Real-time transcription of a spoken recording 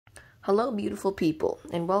Hello beautiful people,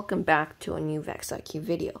 and welcome back to a new VexIQ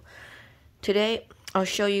video. Today, I'll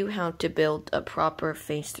show you how to build a proper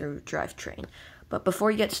face-through drivetrain. But before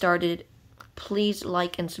you get started, please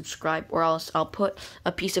like and subscribe, or else I'll put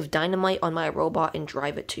a piece of dynamite on my robot and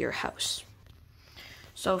drive it to your house.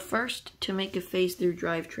 So first, to make a face-through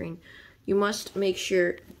drivetrain, you must make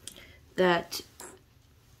sure that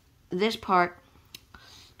this part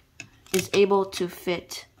is able to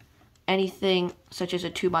fit anything such as a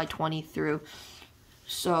 2x20 through,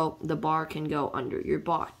 so the bar can go under your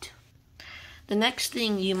bot. The next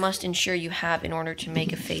thing you must ensure you have in order to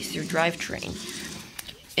make a face-through drivetrain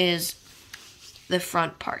is the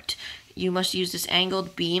front part. You must use this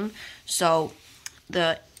angled beam so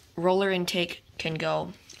the roller intake can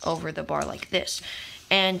go over the bar like this.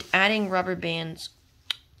 And adding rubber bands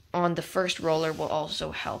on the first roller will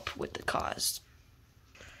also help with the cause.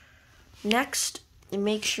 Next,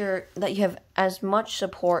 make sure that you have as much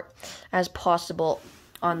support as possible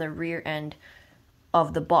on the rear end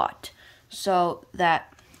of the bot so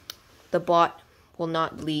that the bot will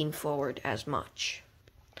not lean forward as much.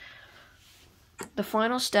 The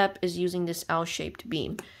final step is using this L-shaped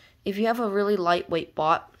beam. If you have a really lightweight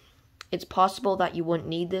bot, it's possible that you wouldn't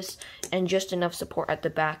need this and just enough support at the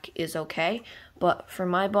back is okay. But for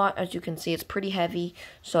my bot, as you can see, it's pretty heavy,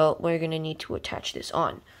 so we're going to need to attach this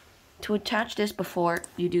on. To attach this before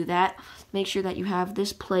you do that, make sure that you have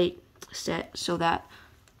this plate set so that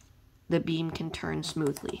the beam can turn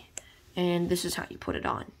smoothly. And this is how you put it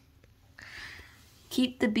on.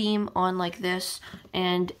 Keep the beam on like this,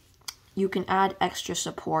 and you can add extra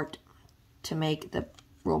support to make the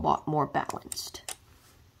robot more balanced.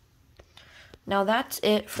 Now that's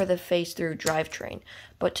it for the face-through drivetrain,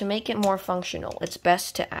 but to make it more functional, it's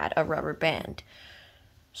best to add a rubber band.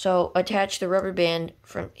 So attach the rubber band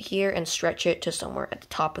from here and stretch it to somewhere at the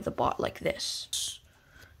top of the bot like this.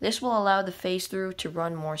 This will allow the face-through to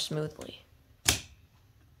run more smoothly.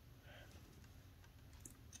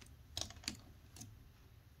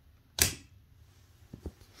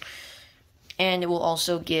 And it will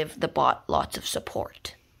also give the bot lots of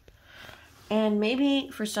support. And maybe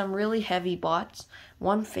for some really heavy bots,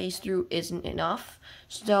 one face-through isn't enough,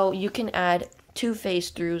 so you can add 2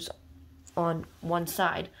 face-throughs on one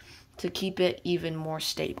side to keep it even more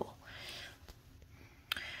stable.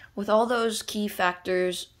 With all those key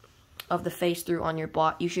factors of the face-through on your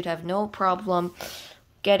bot, you should have no problem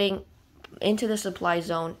getting into the supply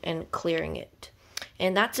zone and clearing it.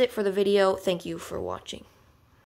 And that's it for the video. Thank you for watching.